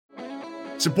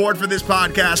Support for this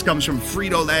podcast comes from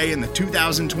Frito-Lay and the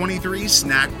 2023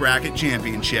 Snack Bracket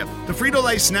Championship. The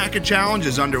Frito-Lay Snack Challenge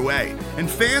is underway, and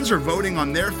fans are voting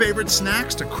on their favorite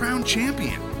snacks to crown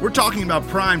champion. We're talking about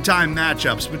prime-time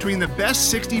matchups between the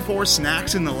best 64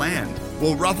 snacks in the land.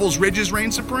 Will Ruffles Ridges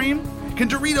reign supreme? Can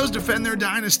Doritos defend their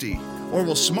dynasty? Or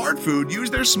will Smart Food use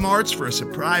their smarts for a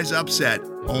surprise upset?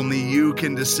 Only you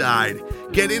can decide.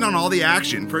 Get in on all the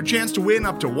action for a chance to win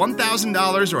up to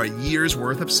 $1,000 or a year's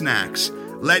worth of snacks.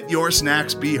 Let your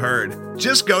snacks be heard.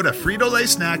 Just go to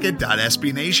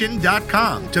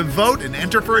fritolaysnacket.sbnation.com to vote and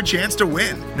enter for a chance to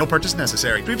win. No purchase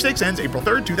necessary. Sweepstakes ends April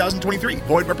 3rd, 2023.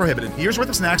 Void where prohibited. Year's worth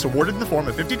of snacks awarded in the form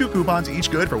of 52 coupons, each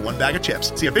good for one bag of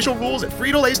chips. See official rules at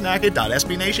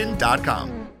fritolaysnacket.sbnation.com.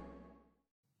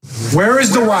 Where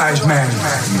is the wise man?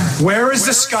 Where is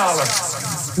the scholar?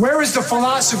 Where is the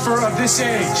philosopher of this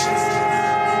age?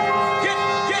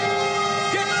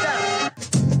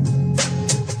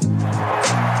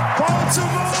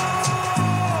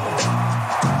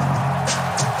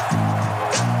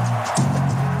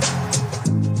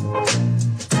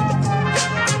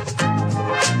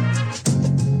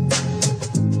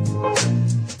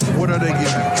 What are they giving?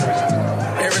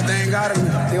 Everything out of me.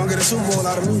 They gonna get a Super Bowl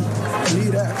out of me.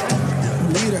 Need that.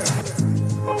 Need that.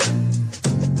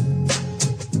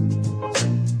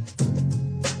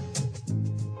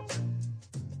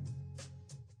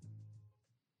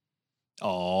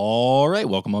 All right,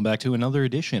 welcome on back to another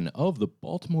edition of the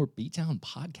Baltimore Beatdown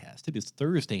Podcast. It is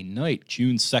Thursday night,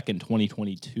 June 2nd,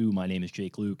 2022. My name is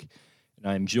Jake Luke, and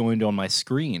I'm joined on my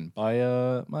screen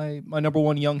by my number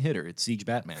one young hitter. It's Siege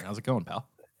Batman. How's it going, pal?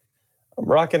 I'm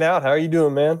rocking out. How are you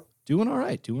doing, man? Doing all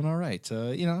right.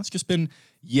 It's just been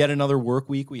yet another work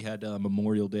week. We had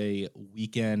Memorial Day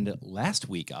weekend last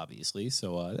week, obviously.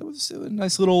 So that was a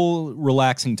nice little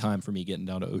relaxing time for me getting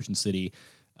down to Ocean City.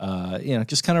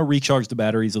 Just kind of recharge the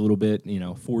batteries a little bit.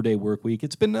 4-day work week.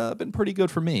 It's been pretty good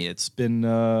for me. It's been,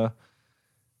 like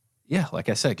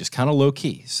I said, just kind of low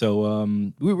key. So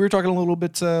we were talking a little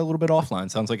bit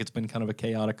offline. Sounds like it's been kind of a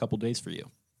chaotic couple days for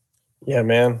you. Yeah,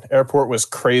 man. Airport was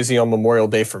crazy on Memorial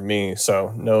Day for me.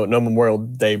 So no Memorial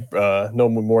Day, no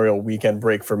Memorial weekend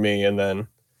break for me. And then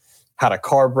had a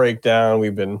car breakdown.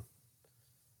 We've been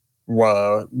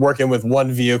working with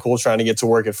one vehicle, trying to get to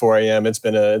work at 4 a.m. It's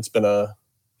been a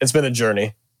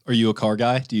journey. Are you a car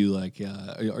guy? Do you are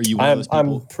you one of those people?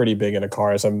 I'm pretty big into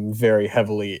cars. I'm very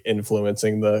heavily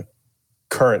influencing the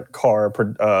current car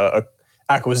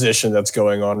acquisition that's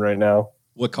going on right now.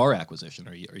 What car acquisition?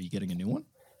 Are you getting a new one?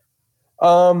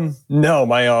 No,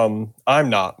 I'm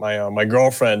not. My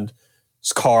girlfriend's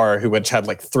car, which had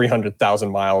like 300,000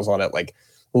 miles on it, like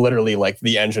literally like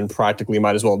the engine practically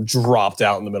might as well dropped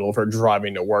out in the middle of her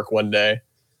driving to work one day.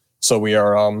 So we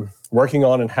are working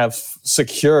on and have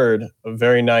secured a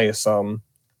very nice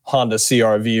Honda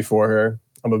CR-V for her.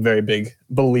 I'm a very big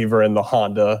believer in the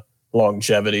Honda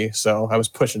longevity, so I was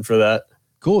pushing for that.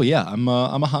 Cool, yeah. I'm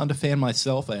a Honda fan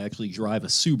myself. I actually drive a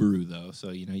Subaru though,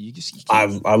 so you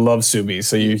can't. I love Subi,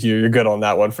 so you're good on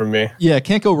that one for me. Yeah,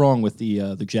 can't go wrong with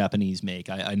the Japanese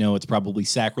make. I know it's probably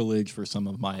sacrilege for some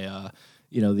of my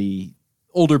the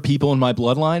older people in my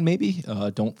bloodline. Maybe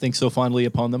don't think so fondly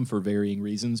upon them for varying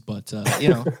reasons, but to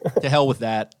hell with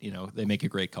that. They make a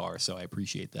great car, so I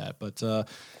appreciate that. But I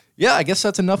guess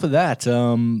that's enough of that.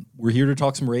 We're here to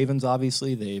talk some Ravens.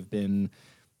 Obviously, they've been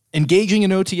engaging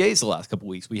in OTAs the last couple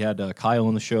weeks. We had Kyle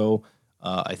on the show,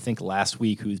 I think last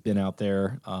week, who's been out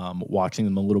there watching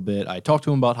them a little bit. I talked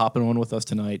to him about hopping on with us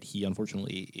tonight. He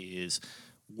unfortunately is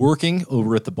working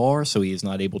over at the bar, so he is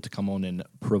not able to come on and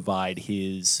provide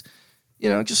his,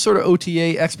 just sort of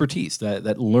OTA expertise,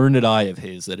 that learned eye of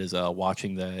his that is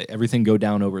watching everything go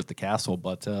down over at the castle.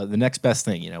 But the next best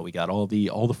thing, we got all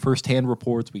the firsthand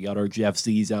reports. We got our Jeff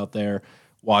Z's out there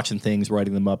watching things,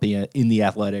 writing them up in the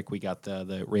Athletic. We got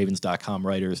the Ravens.com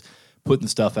writers putting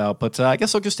stuff out. But I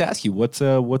guess I'll just ask you, what's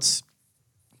been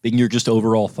your just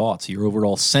overall thoughts, your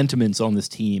overall sentiments on this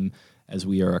team as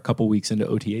we are a couple weeks into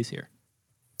OTAs here?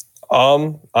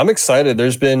 I'm excited.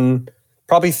 There's been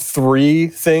probably 3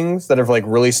 things that have like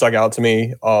really stuck out to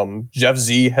me. Jeff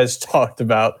Z has talked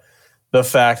about the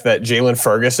fact that Jalen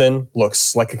Ferguson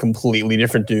looks like a completely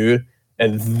different dude.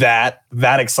 And that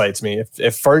excites me.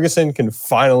 If Ferguson can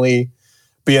finally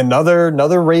be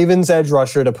another Ravens edge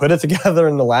rusher to put it together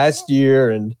in the last year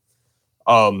and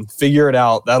figure it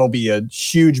out, that'll be a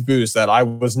huge boost that I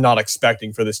was not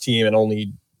expecting for this team, and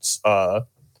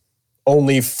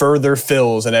only further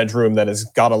fills an edge room that has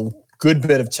got a good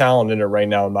bit of talent in it right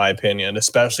now, in my opinion,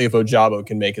 especially if Ojabo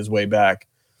can make his way back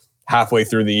halfway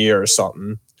through the year or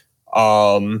something.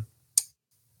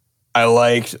 I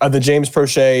liked the James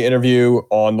Prochet interview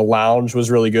on the lounge was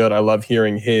really good. I love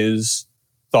hearing his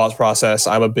thought process.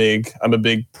 I'm a big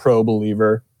pro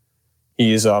believer.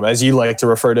 He's as you like to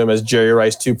refer to him as Jerry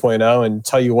Rice 2.0. And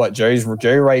tell you what,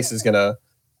 Jerry Rice is going to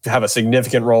have a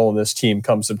significant role in this team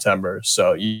come September.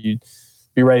 So you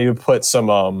be ready to put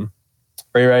some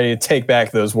be ready to take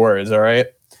back those words. All right.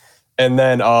 And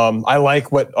then I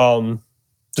like what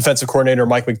defensive coordinator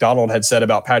Mike McDonald had said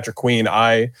about Patrick Queen.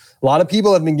 A lot of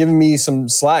people have been giving me some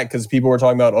slack because people were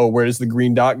talking about, where does the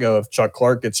green dot go if Chuck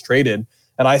Clark gets traded?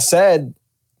 And I said,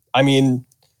 I mean,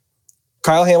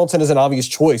 Kyle Hamilton is an obvious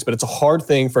choice, but it's a hard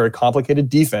thing for a complicated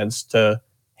defense to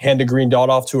hand a green dot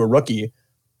off to a rookie.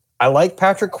 I like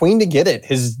Patrick Queen to get it.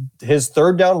 His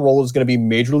third down role is going to be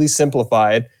majorly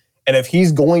simplified. And if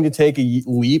he's going to take a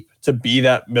leap to be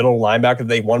that middle linebacker that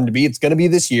they want him to be, it's going to be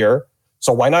this year.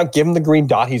 So why not give him the green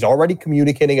dot? He's already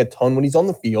communicating a ton when he's on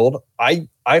the field. I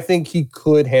think he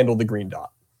could handle the green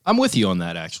dot. I'm with you on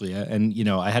that, actually. And,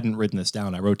 I hadn't written this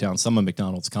down. I wrote down some of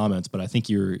McDonald's comments, but I think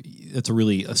it's a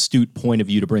really astute point of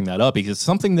view to bring that up because it's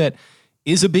something that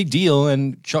is a big deal.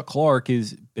 And Chuck Clark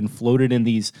has been floated in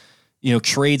these,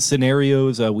 trade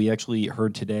scenarios. We actually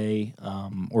heard today,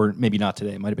 or maybe not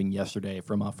today, it might have been yesterday,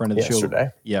 from a friend of the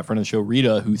show. Yeah, friend of the show,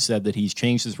 Rita, who said that he's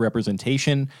changed his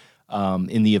representation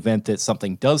in the event that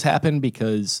something does happen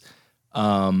because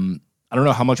I don't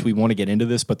know how much we want to get into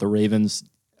this, but the Ravens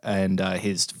and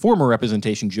his former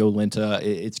representation, Joe Linta,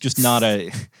 it's just not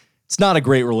a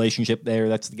great relationship there.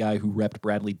 That's the guy who repped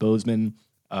Bradley Bozeman.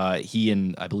 He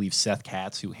and I believe Seth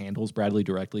Katz, who handles Bradley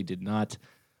directly, did not.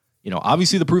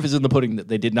 Obviously the proof is in the pudding that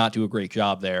they did not do a great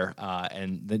job there.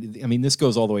 This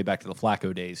goes all the way back to the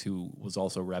Flacco days, who was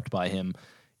also repped by him.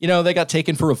 They got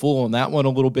taken for a fool on that one a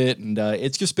little bit, and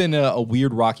it's just been a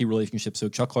weird, rocky relationship. So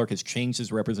Chuck Clark has changed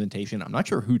his representation. I'm not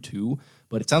sure who to,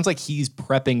 but it sounds like he's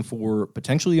prepping for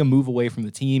potentially a move away from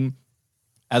the team.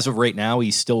 As of right now,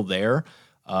 he's still there.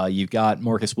 You've got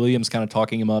Marcus Williams kind of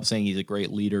talking him up, saying he's a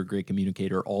great leader, great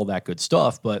communicator, all that good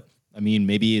stuff. But,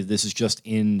 maybe this is just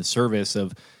in the service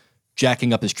of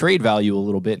jacking up his trade value a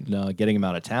little bit and getting him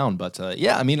out of town. But,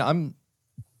 I'm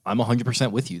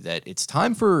 100% with you that it's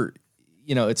time for –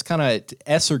 it's kind of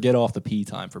S or get off the P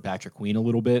time for Patrick Queen a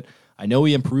little bit. I know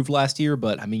he improved last year,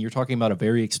 but you're talking about a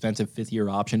very expensive fifth-year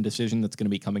option decision that's going to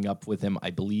be coming up with him,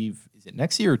 I believe, is it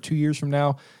next year or 2 years from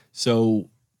now? So,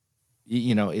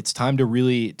 it's time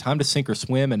to sink or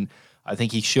swim. And I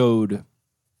think he showed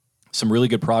some really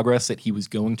good progress that he was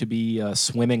going to be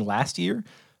swimming last year.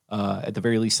 At the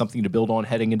very least, something to build on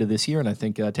heading into this year. And I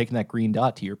think taking that green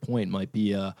dot, to your point, might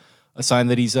be a sign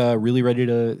that he's really ready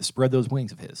to spread those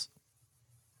wings of his.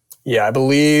 Yeah, I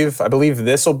believe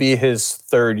this will be his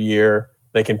third year.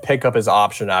 They can pick up his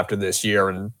option after this year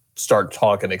and start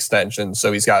talking extensions.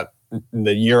 So he's got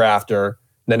the year after,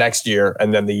 the next year,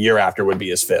 and then the year after would be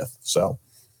his fifth. So,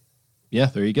 yeah,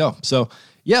 there you go. So,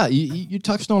 yeah, you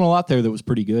touched on a lot there that was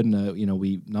pretty good, and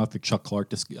we knocked the Chuck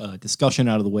Clark discussion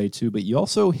out of the way too. But you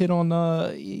also hit on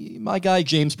my guy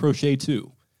James Prochet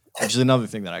too, which is another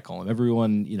thing that I call him.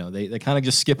 Everyone, they kind of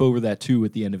just skip over that 2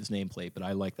 at the end of his nameplate, but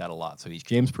I like that a lot. So he's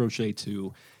James Prochet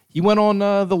 2. He went on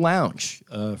the lounge,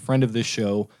 friends of the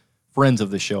show,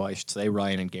 I should say,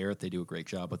 Ryan and Garrett. They do a great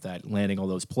job with that, landing all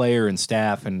those player and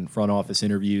staff and front office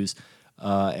interviews.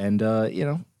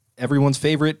 Everyone's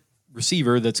favorite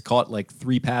receiver that's caught like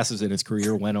 3 passes in his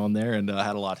career went on there and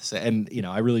had a lot to say. And,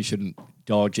 I really shouldn't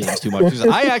dog James too much because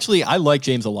I like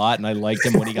James a lot, and I liked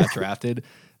him when he got drafted.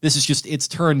 This is just, it's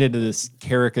turned into this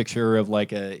caricature of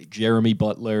like a Jeremy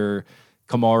Butler,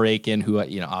 Kamar Aiken, who,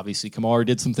 obviously Kamar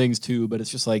did some things too, but it's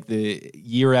just like the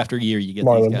year after year you get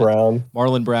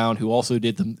Marlon Brown, who also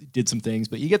did some things,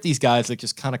 but you get these guys that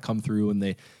just kind of come through and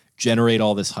they generate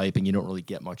all this hype and you don't really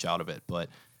get much out of it. But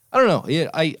I don't know. Yeah,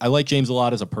 I like James a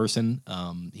lot as a person.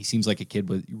 He seems like a kid,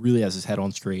 but really has his head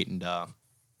on straight and,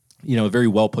 very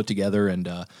well put together and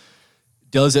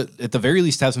does at the very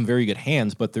least have some very good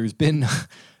hands, but there's been a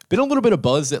little bit of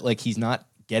buzz that like he's not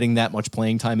getting that much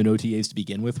playing time in OTAs to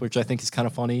begin with, which I think is kind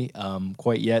of funny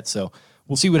quite yet. So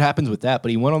we'll see what happens with that.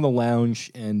 But he went on the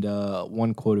lounge, and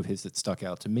one quote of his that stuck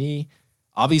out to me: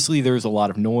 obviously, there's a lot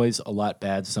of noise, a lot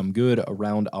bad, some good,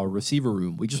 around our receiver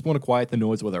room. We just want to quiet the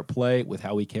noise with our play, with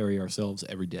how we carry ourselves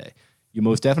every day. You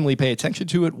most definitely pay attention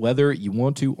to it, whether you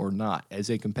want to or not. As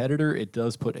a competitor, it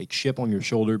does put a chip on your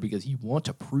shoulder because you want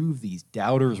to prove these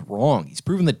doubters wrong. He's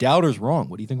proven the doubters wrong.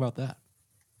 What do you think about that?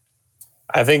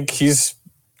 I think he's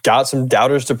got some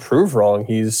doubters to prove wrong.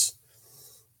 He's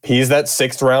that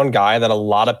 6th round guy that a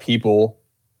lot of people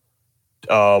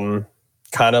kind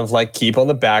of like keep on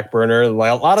the back burner.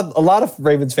 Like a lot of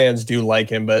Ravens fans do like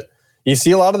him, but you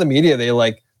see a lot of the media, they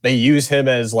like they use him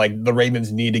as like the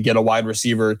Ravens need to get a wide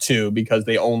receiver too, because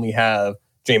they only have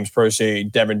James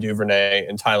Prochet, Devin Duvernay,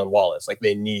 and Tylan Wallace. Like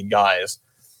they need guys.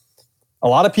 A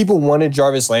lot of people wanted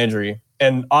Jarvis Landry,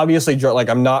 and obviously, like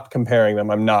I'm not comparing them.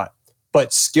 I'm not.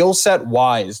 But skill set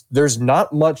wise, there's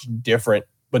not much different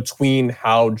between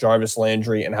how Jarvis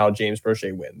Landry and how James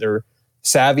Prochet win. They're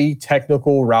savvy,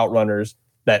 technical route runners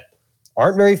that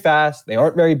aren't very fast. They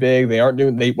aren't very big. They aren't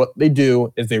doing. What they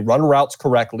do is they run routes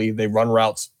correctly. They run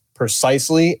routes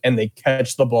precisely, and they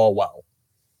catch the ball well.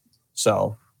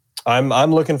 So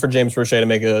I'm looking for James Prochet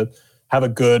to have a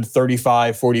good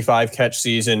 35, 45 catch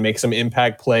season, make some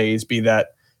impact plays, be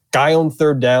that guy on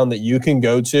third down that you can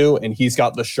go to, and he's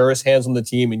got the surest hands on the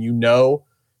team, and you know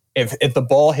if the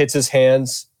ball hits his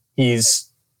hands, he's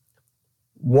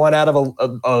 10 out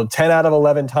of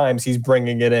 11 times he's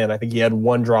bringing it in. I think he had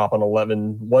one drop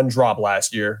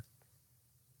last year.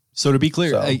 So to be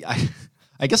clear,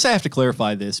 I guess I have to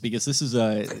clarify this because this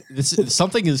is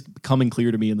something is becoming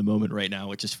clear to me in the moment right now,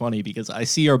 which is funny because I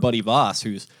see our buddy Voss,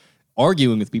 who's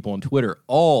arguing with people on Twitter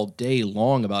all day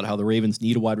long about how the Ravens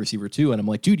need a wide receiver too. And I'm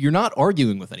like, dude, you're not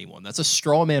arguing with anyone. That's a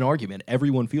straw man argument.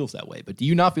 Everyone feels that way. But do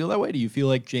you not feel that way? Do you feel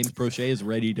like James Prochet is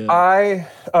ready to...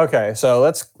 Okay, so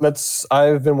let's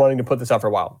I've been wanting to put this out for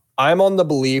a while. I'm on the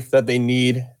belief that they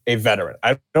need a veteran.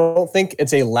 I don't think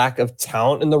it's a lack of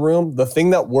talent in the room. The thing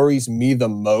that worries me the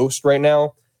most right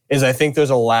now is I think there's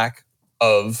a lack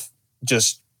of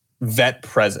just vet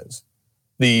presence.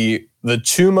 The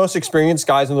two most experienced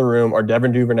guys in the room are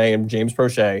Devin Duvernay and James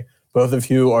Prochet, both of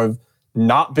who have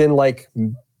not been like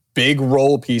big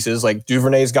role pieces. Like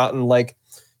Duvernay's gotten like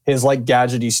his like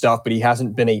gadgety stuff, but he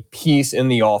hasn't been a piece in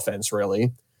the offense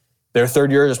really. Their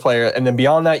third year as player. And then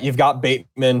beyond that, you've got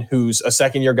Bateman, who's a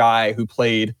second year guy who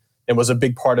played and was a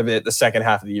big part of it the second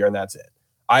half of the year, and that's it.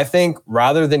 I think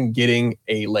rather than getting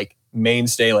a like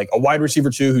mainstay, like a wide receiver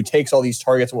too, who takes all these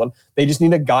targets and one, they just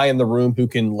need a guy in the room who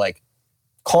can like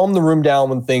calm the room down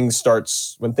when things start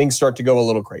to go a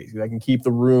little crazy. That can keep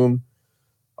the room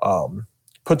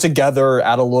put together,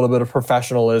 add a little bit of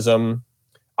professionalism.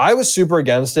 I was super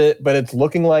against it, but it's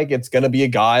looking like it's going to be a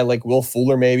guy like Will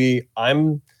Fuller maybe.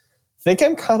 I'm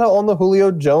kind of on the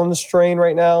Julio Jones train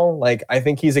right now. Like I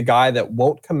think he's a guy that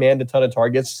won't command a ton of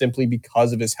targets simply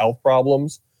because of his health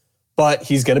problems, but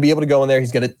he's going to be able to go in there.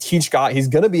 He's going to teach guys. He's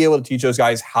going to be able to teach those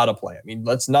guys how to play. I mean,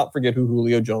 let's not forget who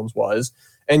Julio Jones was.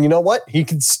 And you know what? He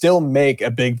can still make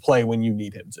a big play when you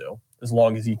need him to, as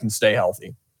long as he can stay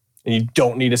healthy. And you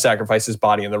don't need to sacrifice his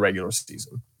body in the regular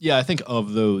season. Yeah, I think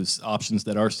of those options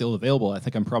that are still available, I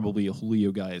think I'm probably a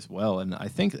Julio guy as well. And I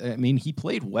mean, he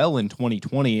played well in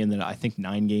 2020, and then I think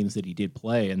 9 games that he did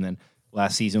play, and then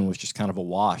last season was just kind of a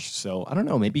wash. So I don't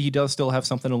know. Maybe he does still have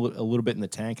something a little bit in the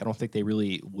tank. I don't think they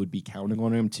really would be counting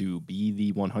on him to be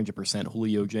the 100%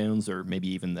 Julio Jones, or maybe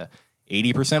even the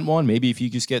 80% one. Maybe if you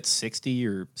just get 60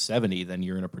 or 70, then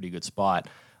you're in a pretty good spot.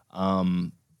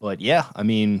 But yeah, I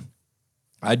mean,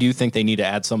 I do think they need to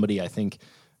add somebody. I think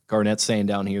Garnett's saying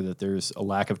down here that there's a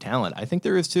lack of talent. I think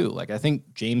there is too. Like I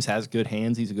think James has good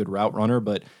hands. He's a good route runner,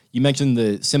 but you mentioned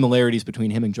the similarities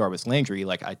between him and Jarvis Landry.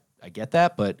 Like I get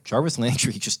that, but Jarvis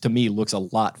Landry just to me looks a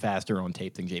lot faster on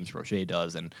tape than James Prochet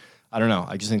does. And I don't know.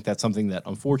 I just think that's something that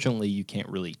unfortunately you can't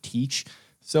really teach.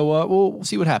 So we'll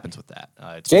see what happens with that.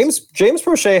 James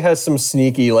Prochet has some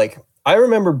sneaky, like, I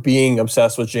remember being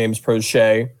obsessed with James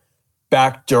Prochet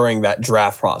back during that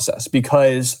draft process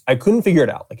because I couldn't figure it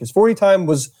out. Like his 40 time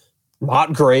was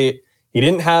not great. He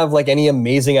didn't have like any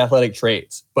amazing athletic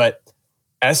traits, but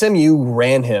SMU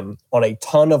ran him on a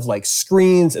ton of like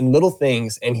screens and little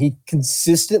things, and he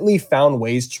consistently found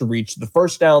ways to reach the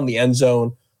first down, the end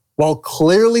zone, while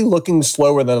clearly looking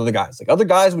slower than other guys. Like other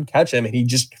guys would catch him and he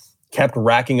just kept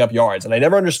racking up yards. And I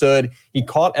never understood. He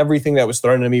caught everything that was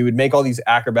thrown at him. He would make all these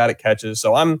acrobatic catches.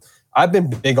 So I've been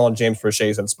big on James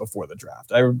Prochet since before the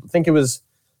draft. I think it was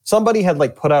somebody had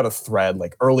like put out a thread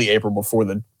like early April before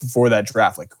that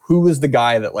draft. Like who is the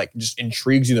guy that like just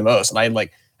intrigues you the most? And I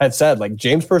had said like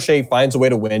James Prochet finds a way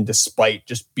to win despite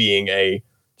just being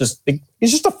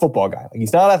he's just a football guy. Like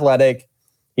he's not athletic.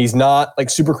 He's not like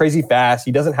super crazy fast.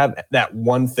 He doesn't have that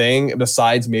one thing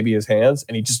besides maybe his hands.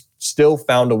 And he just still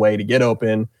found a way to get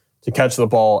open, to catch the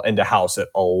ball, and to house it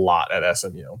a lot at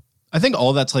SMU. I think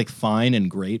all that's like fine and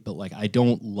great, but like I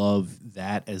don't love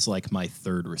that as like my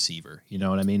third receiver. You know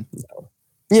what I mean? No.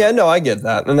 Yeah, no, I get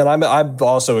that. And then I'm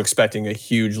also expecting a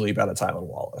huge leap out of Tylan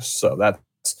Wallace. So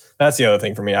that's the other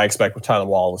thing for me. I expect Tylan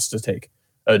Wallace to take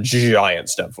a giant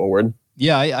step forward.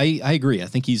 Yeah, I agree. I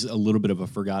think he's a little bit of a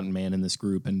forgotten man in this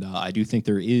group, and I do think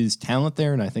there is talent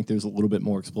there, and I think there's a little bit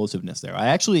more explosiveness there.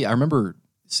 I remember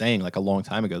saying like a long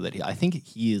time ago that I think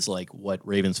he is like what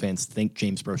Ravens fans think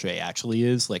James Prochet actually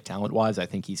is, like talent wise. I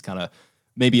think he's kind of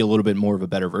maybe a little bit more of a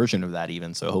better version of that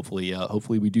even. So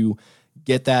hopefully we do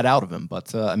get that out of him.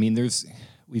 But I mean,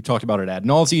 we've talked about it ad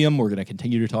nauseum. We're going to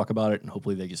continue to talk about it, and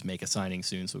hopefully they just make a signing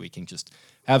soon so we can just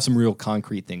have some real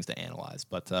concrete things to analyze.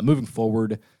 But moving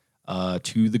forward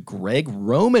to the Greg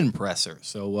Roman presser.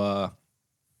 So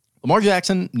Lamar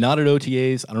Jackson, not at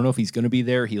OTAs. I don't know if he's going to be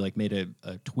there. He like made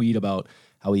a tweet about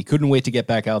how he couldn't wait to get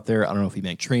back out there. I don't know if he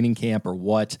meant training camp or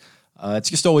what. It's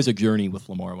just always a journey with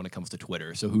Lamar when it comes to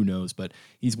Twitter, so who knows. But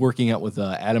he's working out with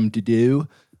Adam Dedeau.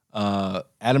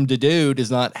 Adam Dedeau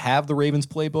does not have the Ravens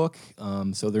playbook,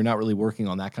 so they're not really working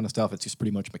on that kind of stuff. It's just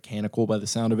pretty much mechanical by the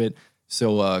sound of it.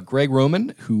 So Greg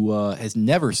Roman, who has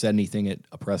never said anything at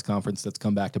a press conference that's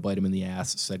come back to bite him in the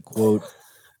ass, said, quote,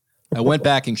 "I went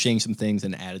back and changed some things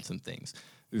and added some things.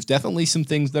 There's definitely some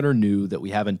things that are new that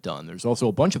we haven't done. There's also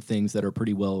a bunch of things that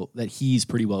he's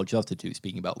pretty well adjusted to,"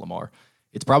 speaking about Lamar.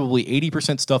 "It's probably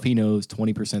 80% stuff he knows,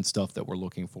 20% stuff that we're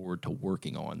looking forward to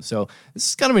working on." So this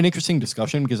is kind of an interesting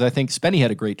discussion because I think Spenny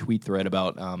had a great tweet thread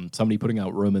about somebody putting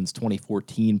out Roman's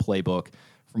 2014 playbook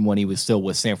from when he was still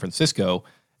with San Francisco.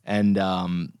 And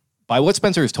by what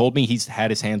Spencer has told me, he's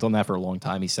had his hands on that for a long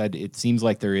time. He said it seems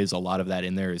like there is a lot of that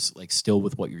in there is like still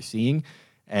with what you're seeing.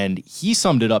 And he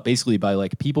summed it up basically by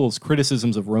like people's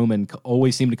criticisms of Roman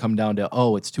always seem to come down to,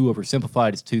 oh, it's too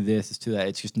oversimplified, it's too this, it's too that.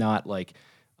 It's just not like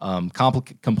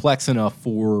complex enough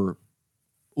for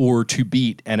or to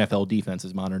beat NFL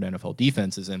defenses, modern NFL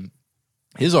defenses. And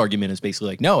his argument is basically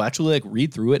like, no, actually like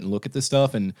read through it and look at this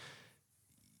stuff and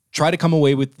try to come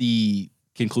away with the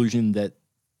conclusion that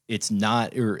it's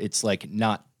not, or it's like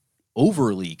not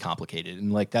overly complicated.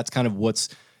 And like, that's kind of what's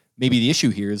maybe the issue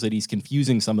here is that he's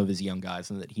confusing some of his young guys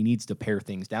and that he needs to pare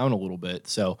things down a little bit.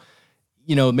 So,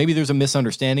 you know, maybe there's a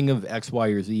misunderstanding of X, Y,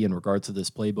 or Z in regards to this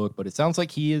playbook, but it sounds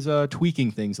like he is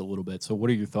tweaking things a little bit. So what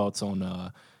are your thoughts on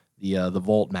the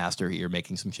Vault Master here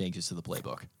making some changes to the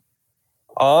playbook?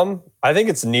 I think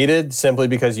it's needed simply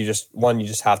because you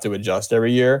just have to adjust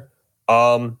every year.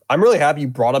 I'm really happy you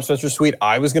brought up Spencer's tweet.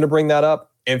 I was going to bring that up.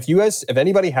 If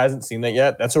anybody hasn't seen that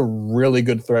yet, that's a really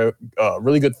good thread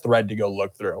to go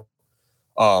look through.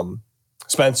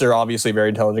 Spencer, obviously a very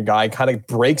intelligent guy, kind of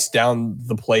breaks down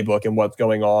the playbook and what's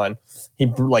going on.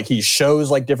 He shows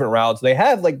like different routes. They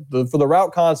have like for the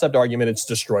route concept argument, it's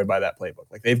destroyed by that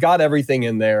playbook. Like they've got everything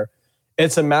in there.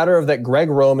 It's a matter of that Greg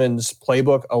Roman's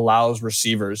playbook allows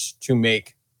receivers to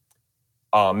make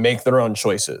their own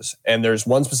choices. And there's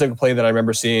one specific play that I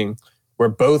remember seeing where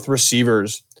both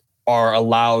receivers are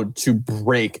allowed to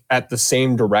break at the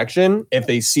same direction if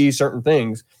they see certain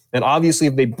things. And obviously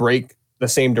if they break the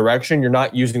same direction, you're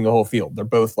not using the whole field. They're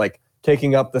both like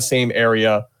taking up the same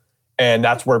area. And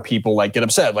that's where people like get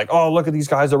upset. Like, oh, look at these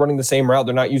guys. They're running the same route.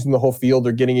 They're not using the whole field.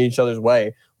 They're getting in each other's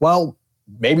way. Well,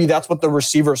 maybe that's what the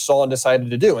receiver saw and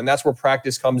decided to do. And that's where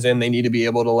practice comes in. They need to be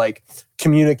able to like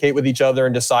communicate with each other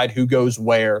and decide who goes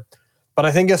where. But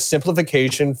I think a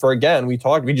simplification for, again, we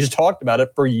just talked about it,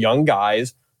 for young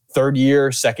guys, third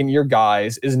year, second year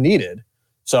guys is needed.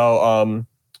 So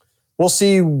we'll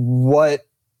see what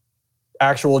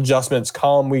actual adjustments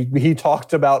come. He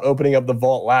talked about opening up the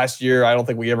vault last year. I don't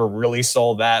think we ever really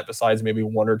saw that besides maybe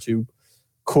one or two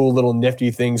cool little nifty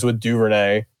things with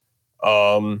Duvernay.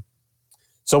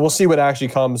 So we'll see what actually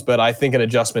comes, but I think an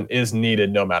adjustment is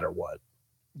needed no matter what.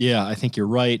 Yeah, I think you're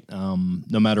right.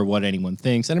 No matter what anyone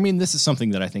thinks. And I mean, this is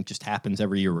something that I think just happens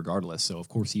every year regardless. So of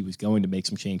course he was going to make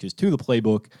some changes to the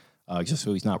playbook just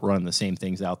so he's not running the same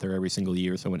things out there every single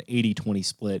year. So an 80-20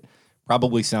 split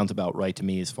probably sounds about right to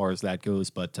me as far as that goes.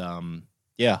 But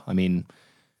yeah, I mean,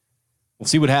 we'll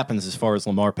see what happens as far as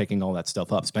Lamar picking all that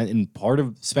stuff up. And part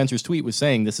of Spencer's tweet was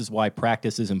saying this is why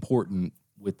practice is important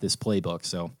with this playbook.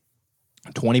 So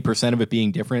 20% of it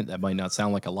being different, that might not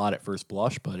sound like a lot at first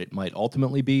blush, but it might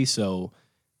ultimately be. So,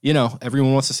 you know,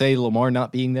 everyone wants to say Lamar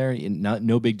not being there,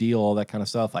 no big deal, all that kind of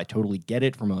stuff. I totally get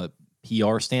it from a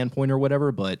PR standpoint or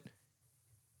whatever, but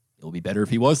it'll be better if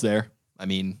he was there. I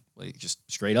mean, like just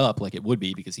straight up, like it would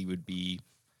be, because he would be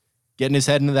getting his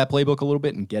head into that playbook a little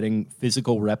bit and getting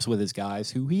physical reps with his guys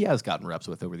who he has gotten reps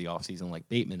with over the offseason, like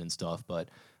Bateman and stuff. But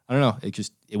I don't know.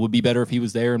 It would be better if he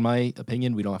was there, in my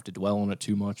opinion. We don't have to dwell on it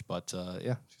too much, but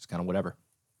yeah, just kind of whatever.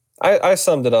 I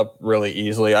summed it up really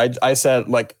easily. I said,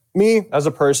 like, me as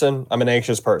a person, I'm an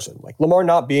anxious person. Like Lamar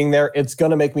not being there, it's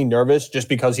going to make me nervous just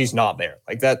because he's not there.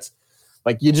 Like that's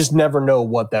like, you just never know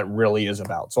what that really is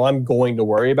about. So I'm going to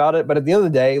worry about it. But at the end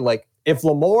of the day, like if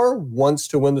Lamar wants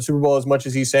to win the Super Bowl as much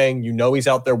as he's saying, you know, he's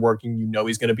out there working, you know,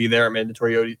 he's going to be there at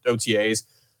mandatory OTAs.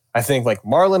 I think like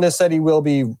Marlon has said he will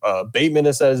be, Bateman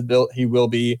has said he will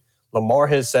be. Lamar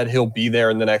has said he'll be there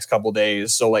in the next couple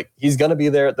days. So, like, he's going to be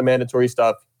there at the mandatory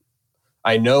stuff.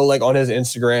 I know, like, on his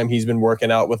Instagram, he's been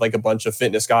working out with, like, a bunch of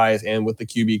fitness guys and with the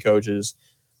QB coaches.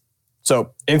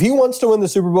 So if he wants to win the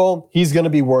Super Bowl, he's going to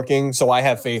be working. So I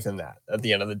have faith in that at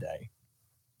the end of the day.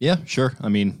 Yeah, sure. I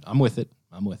mean, I'm with it.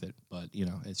 But,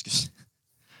 it's just,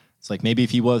 it's like maybe if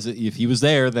he was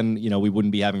there, then, we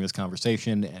wouldn't be having this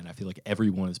conversation. And I feel like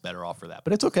everyone is better off for that.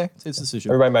 But it's okay. It's his decision.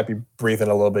 Everybody might be breathing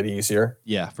a little bit easier.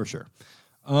 Yeah, for sure.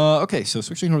 Okay, so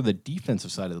switching over to the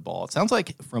defensive side of the ball, it sounds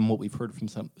like from what we've heard from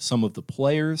some of the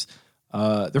players,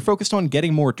 they're focused on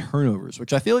getting more turnovers,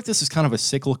 which I feel like this is kind of a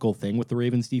cyclical thing with the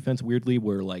Ravens defense, weirdly,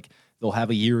 where like they'll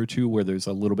have a year or two where there's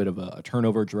a little bit of a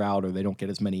turnover drought or they don't get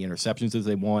as many interceptions as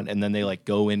they want. And then they like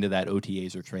go into that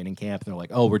OTAs or training camp and they're like,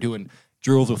 oh, we're doing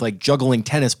drills with like juggling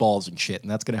tennis balls and shit. And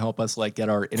that's going to help us like get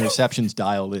our interceptions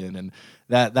dialed in and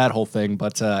that whole thing.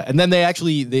 But, and then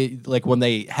they like when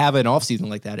they have an off season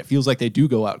like that, it feels like they do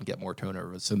go out and get more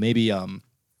turnovers. So maybe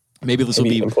this will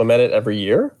be implemented every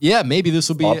year. Yeah, maybe this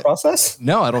will be a process.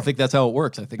 No, I don't think that's how it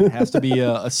works. I think it has to be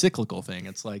a cyclical thing.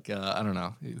 It's like I don't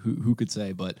know who could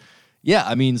say, but yeah,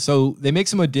 I mean, so they make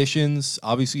some additions.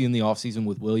 Obviously, in the offseason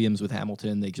with Williams, with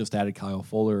Hamilton, they just added Kyle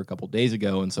Fuller a couple days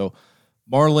ago, and so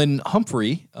Marlon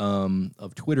Humphrey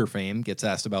of Twitter fame gets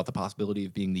asked about the possibility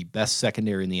of being the best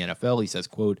secondary in the NFL. He says,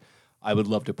 "quote I would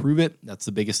love to prove it. That's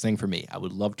the biggest thing for me. I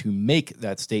would love to make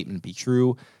that statement be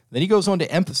true." Then he goes on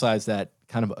to emphasize that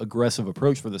kind of aggressive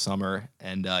approach for the summer,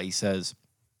 and he says,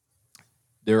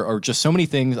 there are just so many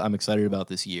things I'm excited about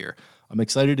this year. I'm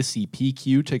excited to see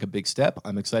PQ take a big step.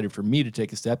 I'm excited for me to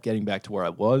take a step, getting back to where I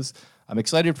was. I'm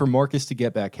excited for Marcus to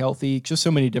get back healthy. Just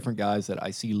so many different guys that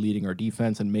I see leading our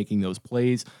defense and making those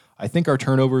plays. I think our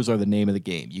turnovers are the name of the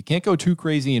game. You can't go too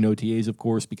crazy in OTAs, of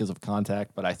course, because of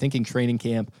contact, but I think in training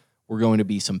camp, we're going to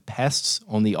be some pests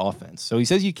on the offense. So he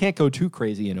says you can't go too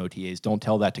crazy in OTAs. Don't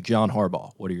tell that to John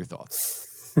Harbaugh. What are your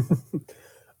thoughts?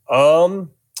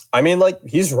 I mean, like,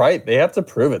 he's right. They have to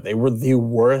prove it. They were the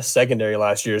worst secondary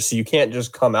last year, so you can't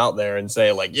just come out there and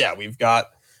say, like, yeah, we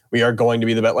are going to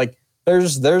be the best. Like,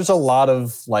 there's a lot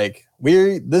of, like,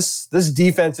 this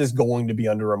defense is going to be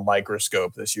under a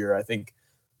microscope this year, I think,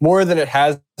 more than it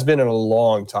has been in a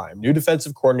long time. New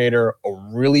defensive coordinator, a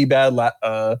really bad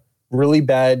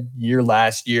year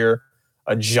last year,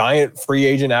 a giant free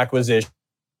agent acquisition,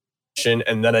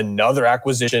 and then another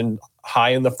acquisition high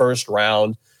in the first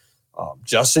round.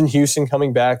 Justin Houston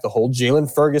coming back, the whole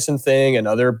Jalen Ferguson thing,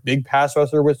 another big pass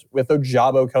rusher with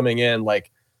Ojabo coming in.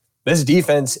 Like, this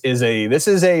defense is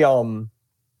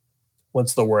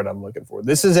what's the word I'm looking for?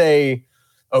 This is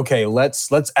okay,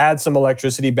 let's add some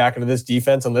electricity back into this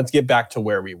defense and let's get back to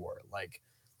where we were. Like,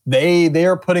 they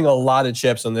are putting a lot of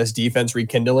chips on this defense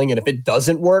rekindling, and if it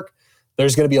doesn't work,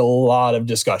 there's going to be a lot of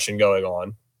discussion going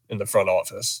on in the front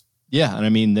office. Yeah, and I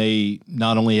mean, they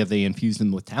not only have they infused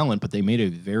him with talent, but they made a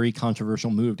very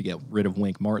controversial move to get rid of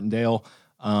Wink Martindale.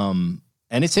 And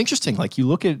it's interesting, like, you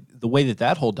look at the way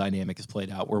that whole dynamic is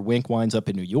played out, where Wink winds up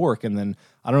in New York, and then,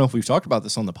 I don't know if we've talked about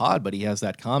this on the pod, but he has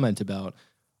that comment about,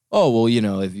 oh, well,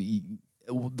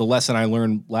 the lesson I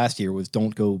learned last year was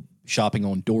don't go shopping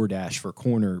on DoorDash for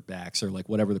cornerbacks, or like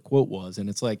whatever the quote was. And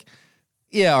it's like,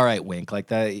 yeah, all right, Wink, like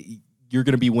that, you're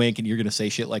going to be Wink and you're going to say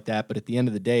shit like that. But at the end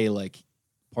of the day, like,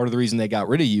 part of the reason they got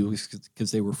rid of you is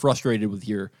because they were frustrated with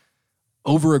your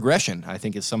over-aggression, I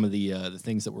think, is some of the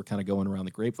things that were kind of going around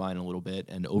the grapevine a little bit.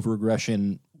 And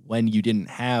over-aggression when you didn't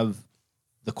have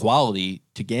the quality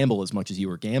to gamble as much as you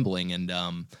were gambling. And,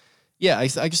 I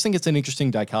just think it's an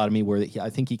interesting dichotomy where I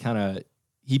think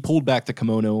he pulled back the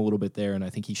kimono a little bit there, and I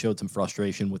think he showed some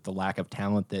frustration with the lack of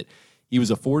talent that he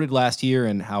was afforded last year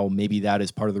and how maybe that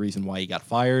is part of the reason why he got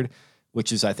fired,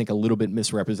 which is, I think, a little bit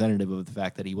misrepresentative of the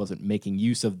fact that he wasn't making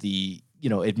use of the,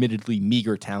 admittedly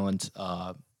meager talent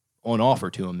on offer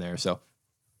to him there. So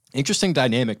interesting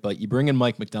dynamic, but you bring in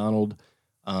Mike McDonald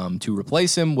to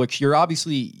replace him, which you're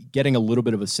obviously getting a little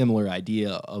bit of a similar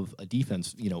idea of a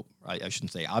defense, I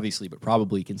shouldn't say obviously, but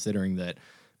probably, considering that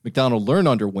McDonald learned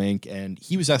under Wink, and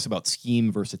he was asked about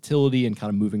scheme versatility and kind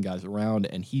of moving guys around,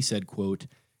 and he said, quote,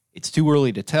 "It's too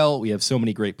early to tell. We have so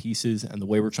many great pieces, and the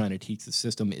way we're trying to teach the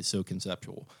system is so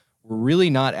conceptual. We're really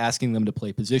not asking them to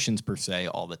play positions per se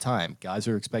all the time. Guys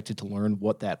are expected to learn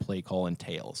what that play call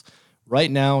entails. Right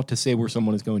now, to say where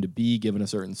someone is going to be given a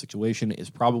certain situation is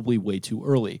probably way too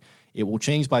early. It will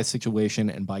change by situation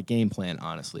and by game plan,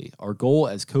 honestly. Our goal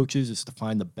as coaches is to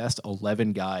find the best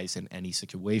 11 guys in any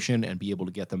situation and be able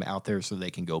to get them out there so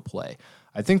they can go play.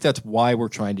 I think that's why we're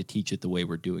trying to teach it the way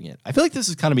we're doing it." I feel like this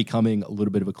is kind of becoming a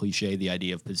little bit of a cliche, the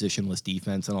idea of positionless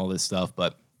defense and all this stuff,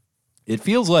 but it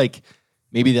feels like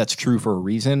maybe that's true for a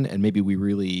reason, and maybe we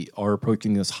really are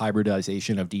approaching this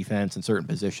hybridization of defense in certain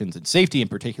positions, and safety in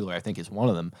particular, I think, is one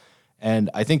of them. And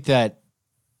I think that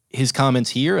his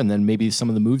comments here, and then maybe some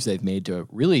of the moves they've made to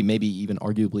really maybe even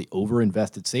arguably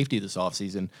overinvest at safety this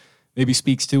offseason, maybe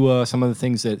speaks to some of the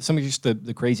things that some of just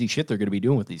the crazy shit they're going to be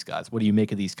doing with these guys. What do you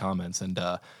make of these comments, and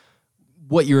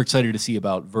what you're excited to see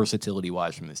about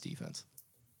versatility-wise from this defense?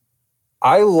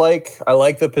 I like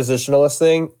the positionalist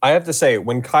thing. I have to say,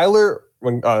 when Kyle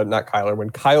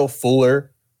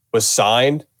Fuller was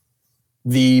signed,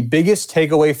 the biggest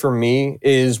takeaway for me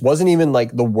wasn't even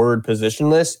like the word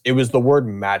positionless, it was the word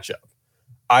matchup.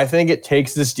 I think it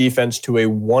takes this defense to a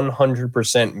 100%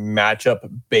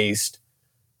 matchup-based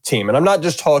team. And I'm not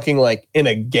just talking like in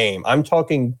a game. I'm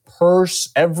talking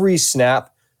every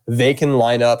snap, they can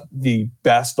line up the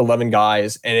best 11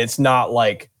 guys. And it's not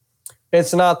the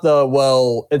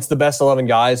best 11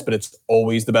 guys, but it's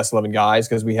always the best 11 guys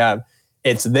because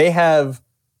they have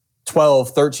 12,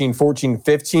 13, 14,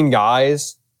 15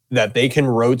 guys that they can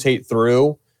rotate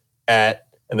through and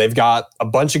they've got a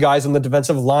bunch of guys on the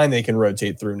defensive line they can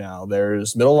rotate through now.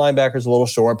 There's middle linebackers a little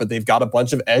short, but they've got a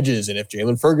bunch of edges. And if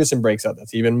Jalen Ferguson breaks out,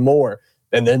 that's even more.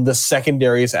 And then the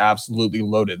secondary is absolutely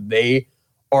loaded. They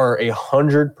are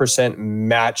 100%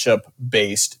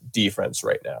 matchup-based defense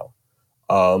right now.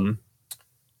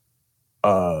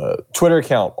 Twitter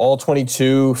account, all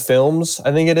 22 films,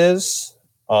 I think it is.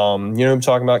 You know what I'm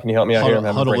talking about? Can you help me out here?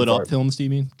 Huddle It Up films, do you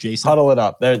mean? Jason? Huddle It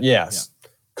Up. There, yes. Yeah.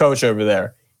 Coach over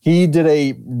there. He did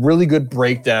a really good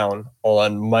breakdown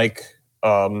on Mike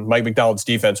McDonald's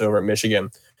defense over at Michigan.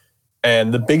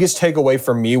 And the biggest takeaway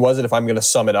for me wasn't, if I'm going to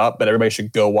sum it up, but everybody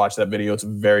should go watch that video. It's a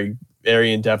very,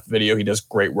 very in-depth video. He does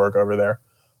great work over there.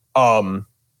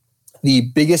 The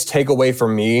biggest takeaway for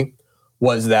me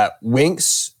was that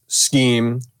Wink's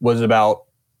scheme was about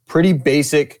pretty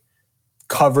basic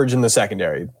coverage in the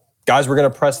secondary. Guys were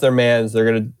going to press their mans. They're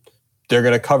going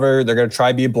to cover. They're going to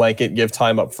try to be a blanket, give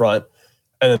time up front.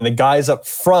 And then the guys up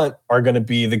front are going to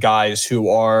be the guys who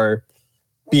are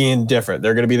being different.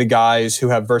 They're going to be the guys who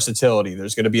have versatility.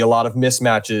 There's going to be a lot of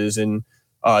mismatches and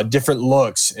different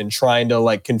looks and trying to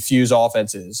like confuse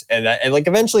offenses. And like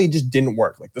eventually it just didn't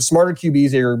work. Like the smarter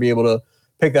QBs are going to be able to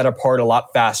pick that apart a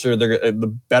lot faster.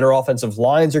 The better offensive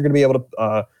lines are going to be able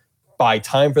to buy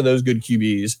time for those good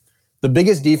QBs. The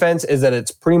biggest defense is that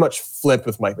it's pretty much flipped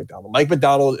with Mike Macdonald. Mike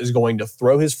Macdonald is going to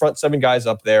throw his front seven guys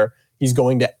up there. He's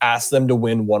going to ask them to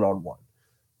win one-on-one.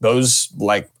 Those,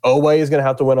 like, Owe is going to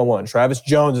have to win one-on-one. Travis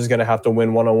Jones is going to have to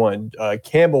win one-on-one.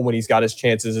 Campbell, when he's got his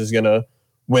chances, is going to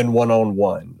win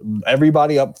one-on-one.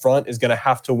 Everybody up front is going to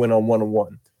have to win on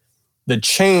one-on-one. The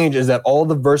change is that all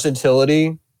the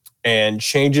versatility and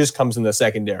changes comes in the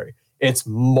secondary. It's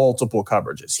multiple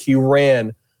coverages. He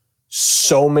ran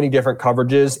so many different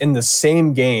coverages in the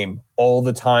same game all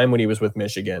the time when he was with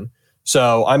Michigan.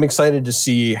 So I'm excited to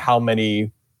see how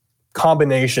many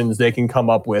combinations they can come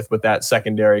up with that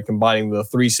secondary, combining the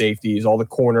three safeties, all the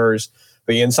corners,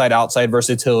 the inside-outside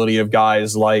versatility of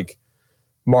guys like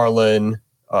Marlon,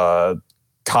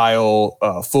 Kyle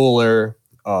Fuller,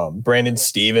 Brandon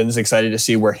Stevens. Excited to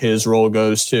see where his role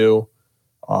goes to,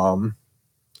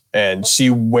 and see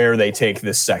where they take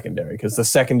this secondary, because the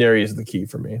secondary is the key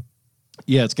for me.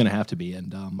 Yeah, it's going to have to be.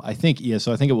 And I think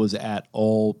it was at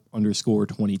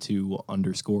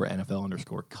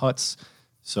all_22_NFL_cuts.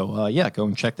 So, go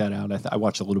and check that out. I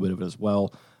watched a little bit of it as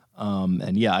well.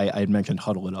 And I had mentioned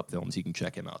Huddle It Up Films. You can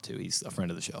check him out too. He's a friend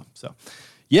of the show. So,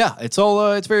 yeah, it's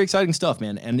very exciting stuff,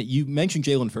 man. And you mentioned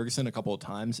Jalen Ferguson a couple of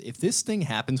times. If this thing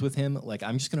happens with him, like,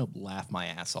 I'm just going to laugh my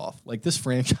ass off. Like, this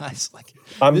franchise, like,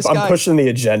 I'm pushing the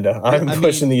agenda. I'm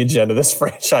pushing the agenda. This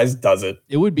franchise does it.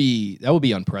 That would be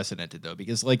unprecedented, though,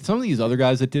 because, like, some of these other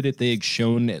guys that did it, they had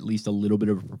shown at least a little bit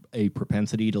of a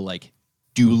propensity to, like,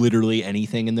 do literally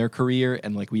anything in their career,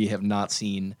 and like we have not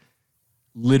seen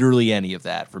literally any of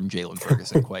that from Jalen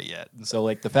Ferguson quite yet. And so,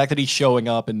 like, the fact that he's showing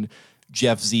up and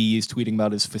Jeff Z is tweeting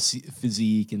about his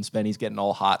physique and Spenny's getting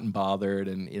all hot and bothered,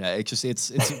 and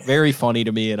it's very funny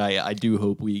to me, and I do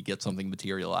hope we get something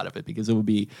material out of it, because it would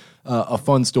be a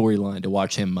fun storyline to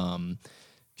watch him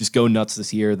just go nuts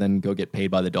this year, then go get paid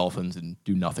by the Dolphins and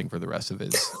do nothing for the rest of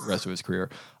his career.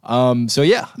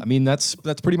 That's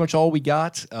pretty much all we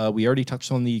got. We already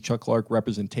touched on the Chuck Clark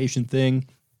representation thing,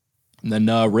 and then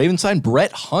Ravens signed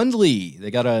Brett Hundley. They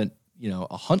got a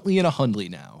Huntley and a Hundley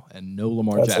now, and no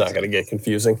Lamar Jackson. That's not going to get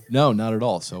confusing. No, not at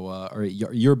all. So,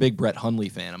 you're a big Brett Hundley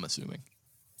fan, I'm assuming.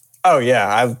 Oh, yeah.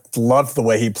 I loved the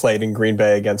way he played in Green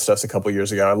Bay against us a couple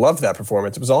years ago. I loved that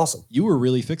performance. It was awesome. You were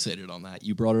really fixated on that.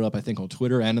 You brought it up, I think, on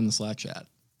Twitter and in the Slack chat.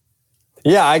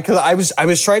 Yeah, because I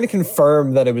was trying to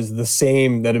confirm that it was the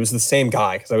same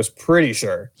guy because I was pretty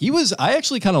sure. I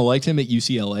actually kind of liked him at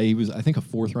UCLA. He was, I think, a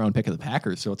 4th round pick of the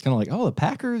Packers. So it's kind of like, oh, the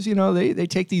Packers, they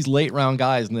take these late round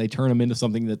guys and they turn them into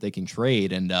something that they can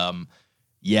trade. And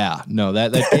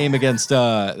that game against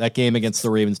the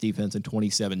Ravens defense in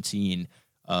 2017,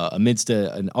 amidst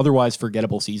an otherwise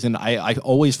forgettable season, I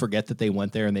always forget that they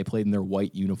went there and they played in their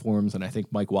white uniforms. And I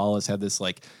think Mike Wallace had this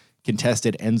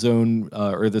contested end zone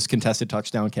or this contested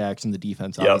touchdown catch, and the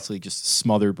defense obviously just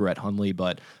smothered Brett Hundley.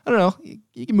 But I don't know,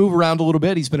 he can move around a little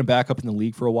bit. He's been a backup in the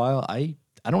league for a while. I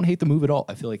don't hate the move at all.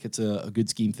 I feel like it's a good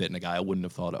scheme fit and a guy I wouldn't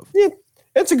have thought of. Yeah,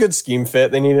 it's a good scheme fit.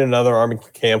 They needed another arm in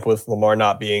camp with Lamar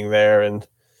not being there, and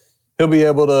he'll be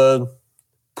able to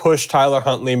push Tyler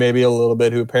Huntley maybe a little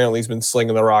bit, who apparently has been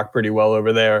slinging the rock pretty well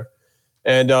over there.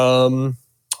 And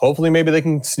hopefully maybe they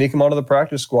can sneak him onto the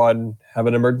practice squad and have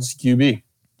an emergency QB.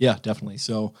 Yeah, definitely.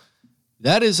 So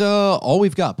that is all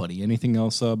we've got, buddy. Anything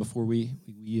else before we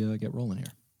get rolling here?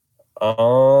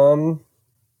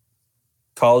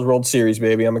 College World Series,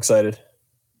 baby. I'm excited.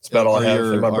 It's about all I have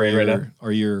in my brain right now.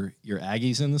 Are your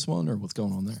Aggies in this one, or what's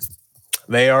going on there?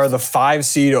 They are the 5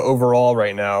 seed overall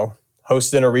right now,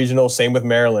 hosting a regional. Same with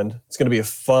Maryland. It's going to be a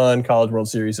fun College World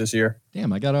Series this year.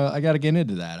 Damn, I gotta get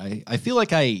into that. I feel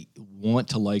like I want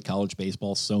to like college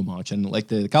baseball so much, and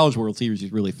the College World Series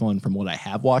is really fun from what I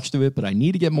have watched of it, but I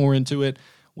need to get more into it.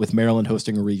 With Maryland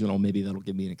hosting a regional, maybe that'll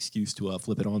give me an excuse to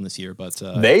flip it on this year. But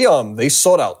they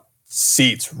sold out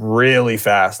seats really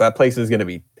fast. That place is going to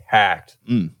be packed.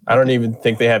 I don't even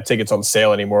think they have tickets on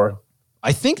sale anymore.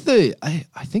 I think the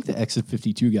Exit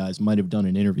 52 guys might have done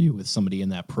an interview with somebody in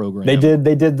that program. They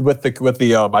did with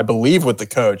the I believe with the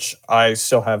coach. I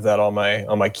still have that on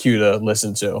my queue to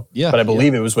listen to. Yeah, but I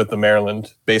believe it was with the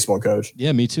Maryland baseball coach.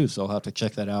 Yeah, me too. So I'll have to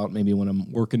check that out maybe when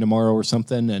I'm working tomorrow or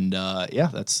something. And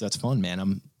that's fun, man.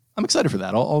 I'm excited for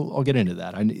that. I'll get into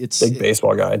that. It's big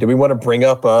baseball guy. Do we want to bring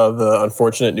up the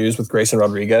unfortunate news with Grayson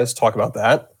Rodriguez? Talk about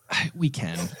that. We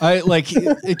can.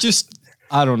 It just,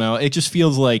 I don't know. It just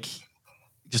feels like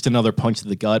just another punch to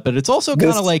the gut, but it's also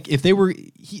kind of like if they were,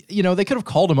 they could have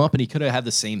called him up and he could have had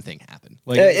the same thing happen.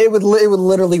 It would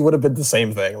literally would have been the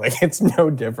same thing. It's no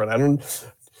different.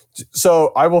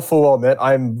 So I will full well admit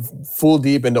I'm full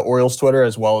deep into Orioles Twitter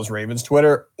as well as Ravens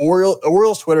Twitter.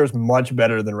 Orioles Twitter is much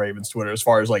better than Ravens Twitter as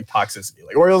far as toxicity.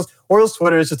 Orioles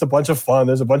Twitter is just a bunch of fun.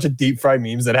 There's a bunch of deep fried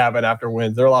memes that happen after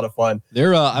wins. They're a lot of fun.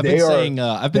 They're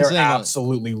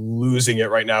absolutely losing it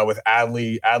right now with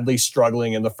Adley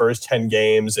struggling in the first 10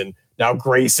 games, and now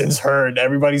Grayson's hurt.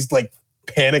 Everybody's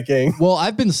panicking. Well,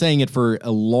 I've been saying it for a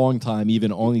long time,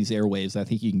 even on these airwaves. I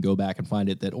think you can go back and find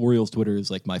it that Orioles Twitter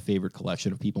is my favorite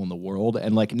collection of people in the world,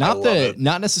 and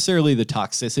not necessarily the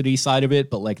toxicity side of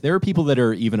it, but there are people that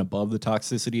are even above the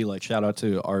toxicity. Shout out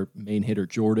to our main hitter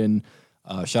Jordan.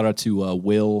 Shout out to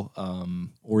Will,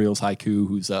 Orioles Haiku,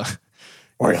 who's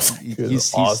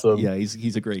he's awesome.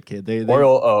 He's a great kid.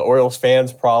 Orioles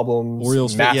fans problems.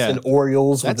 Orioles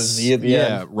Orioles with a Z at the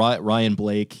end. Ryan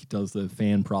Blake does the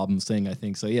fan problems thing, I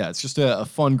think. So it's just a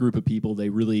fun group of people. They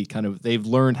really they've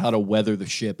learned how to weather the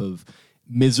ship of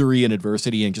misery and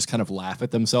adversity and just kind of laugh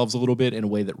at themselves a little bit in a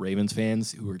way that Ravens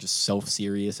fans, who are just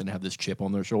self-serious and have this chip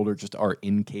on their shoulder, just are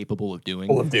incapable of doing.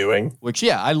 Which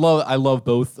I love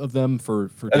both of them for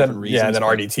different reasons. Yeah, and then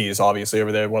RDT is obviously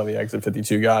over there, one of the Exit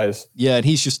 52 guys. Yeah, and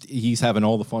he's having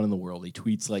all the fun in the world. He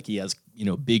tweets like he has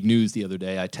big news the other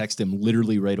day. I text him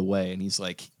literally right away, and he's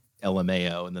like,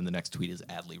 LMAO, and then the next tweet is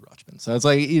Adley Rutschman. So it's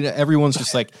everyone's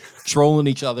just trolling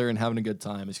each other and having a good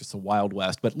time. It's just a wild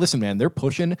west. But listen, man, they're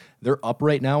pushing. They're up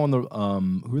right now on the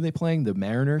who are they playing? The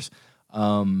Mariners.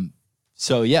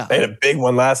 So yeah, they had a big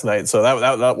one last night. So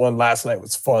that one last night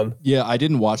was fun. Yeah, I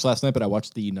didn't watch last night, but I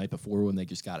watched the night before when they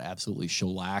just got absolutely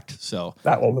shellacked. So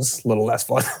that one was a little less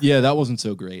fun. Yeah, that wasn't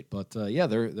so great. But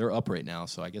they're up right now.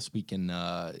 So I guess we can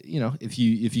if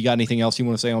you got anything else you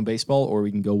want to say on baseball, or we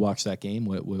can go watch that game.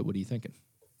 What are you thinking?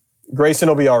 Grayson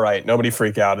will be all right. Nobody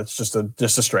freak out. It's just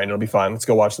a strain. It'll be fine. Let's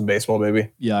go watch some baseball,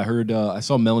 baby. Yeah, I heard. I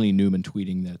saw Melanie Newman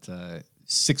tweeting that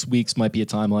 6 weeks might be a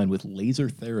timeline with laser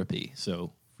therapy.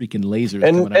 So. Freaking lasers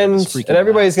and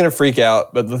everybody's going to freak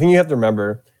out. But the thing you have to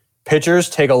remember, pitchers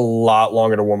take a lot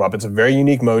longer to warm up. It's a very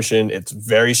unique motion. It's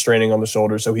very straining on the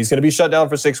shoulder. So he's going to be shut down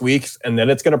for 6 weeks. And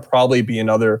then it's going to probably be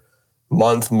another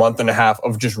month and a half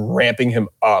of just ramping him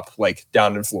up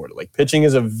down in Florida. Pitching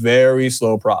is a very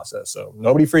slow process. So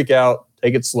nobody freak out.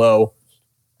 Take it slow.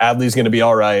 Adley's going to be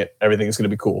all right. Everything's going to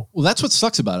be cool. Well, that's what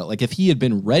sucks about it. Like if he had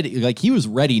been ready, like he was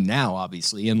ready now,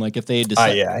 obviously. And like if they had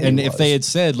decided, if they had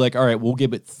said like, all right, we'll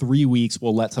give it 3 weeks.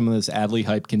 We'll let some of this Adley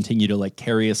hype continue to like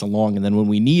carry us along. And then when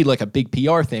we need like a big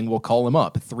PR thing, we'll call him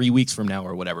up 3 weeks from now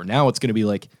or whatever. Now it's going to be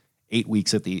like 8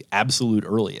 weeks at the absolute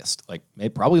earliest, like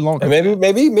probably longer. And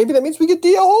maybe that means we get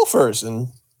DL Hall first. And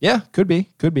yeah, could be.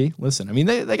 Listen, I mean,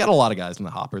 they got a lot of guys in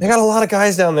the hopper. They got a lot of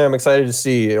guys down there. I'm excited to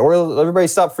see. Or everybody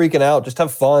stop freaking out. Just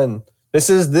have fun. This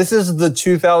is the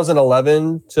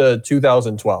 2011 to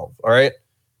 2012. All right.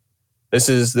 This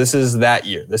is that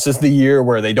year. This is the year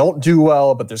where they don't do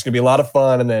well, but there's gonna be a lot of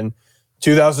fun. And then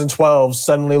 2012,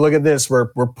 suddenly look at this. We're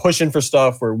pushing for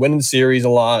stuff. We're winning series a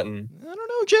lot. And I don't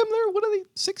know, Jim. What are they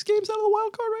 6 games out of the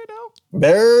wild card right now?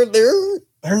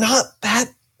 They're not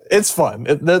that. It's fun.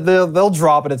 They'll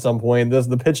drop it at some point.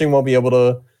 The pitching won't be able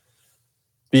to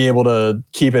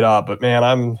keep it up. But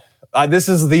man, this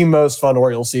is the most fun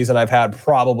Orioles season I've had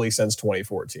probably since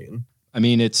 2014. I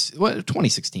mean,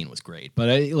 2016 was great, but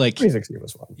 2016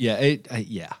 was fun.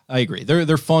 Yeah, I agree.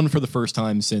 They're fun for the first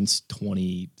time since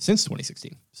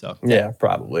 2016. So yeah,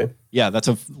 probably. Yeah, that's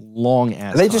a long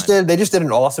ass. They just did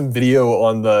an awesome video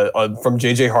from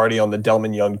JJ Hardy on the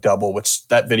Delman Young double, which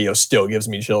that video still gives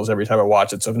me chills every time I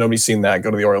watch it. So if nobody's seen that,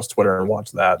 go to the Orioles Twitter and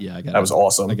watch that. Yeah, that was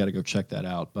awesome. I got to go check that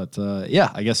out. But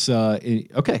yeah, I guess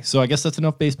okay. So I guess that's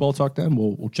enough baseball talk. Then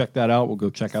we'll check that out. We'll go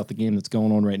check out the game that's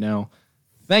going on right now.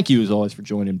 Thank you, as always, for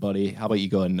joining, buddy. How about you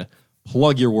go ahead and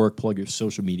plug your work, plug your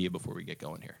social media before we get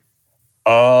going here?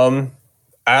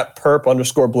 At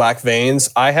perp_black veins.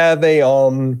 I had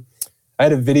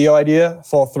a video idea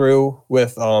fall through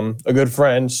with a good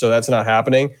friend, so that's not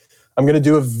happening. I'm going to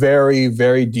do a very,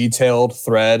 very detailed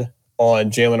thread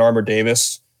on Jalen Armour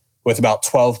Davis with about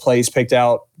 12 plays picked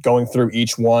out, going through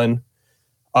each one.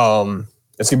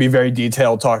 It's going to be very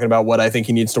detailed, talking about what I think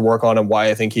he needs to work on and why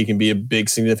I think he can be a big,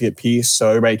 significant piece. So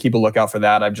everybody keep a lookout for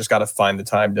that. I've just got to find the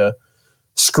time to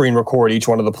screen record each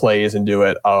one of the plays and do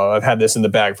it. I've had this in the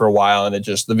bag for a while, and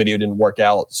the video didn't work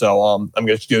out. So I'm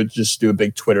going to just do a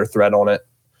big Twitter thread on it,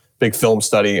 big film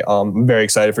study. I'm very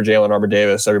excited for Jalen Armour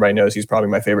Davis. Everybody knows he's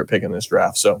probably my favorite pick in this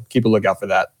draft. So keep a lookout for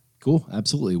that. Cool.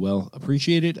 Absolutely. Well,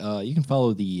 appreciate it. You can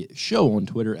follow the show on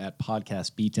Twitter at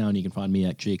Podcast Beatdown. You can find me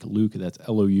at Jake Luke. That's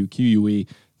LOUQUE.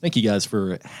 Thank you guys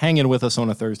for hanging with us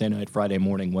on a Thursday night, Friday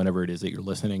morning, whenever it is that you're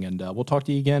listening. And we'll talk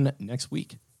to you again next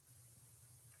week.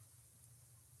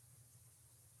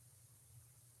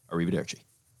 Arrivederci.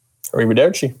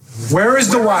 Arrivederci. Where is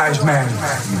the wise man?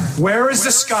 Where is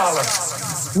the scholar?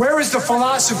 Where is the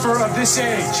philosopher of this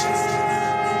age?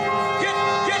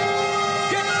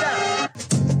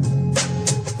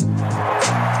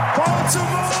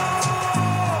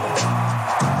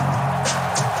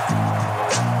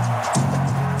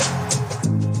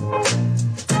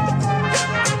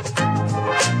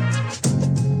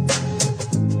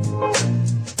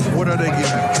 What are they getting?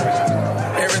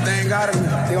 Everything out of me.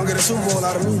 They gonna get a Super Bowl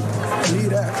out of me. Believe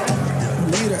that.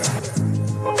 Believe that.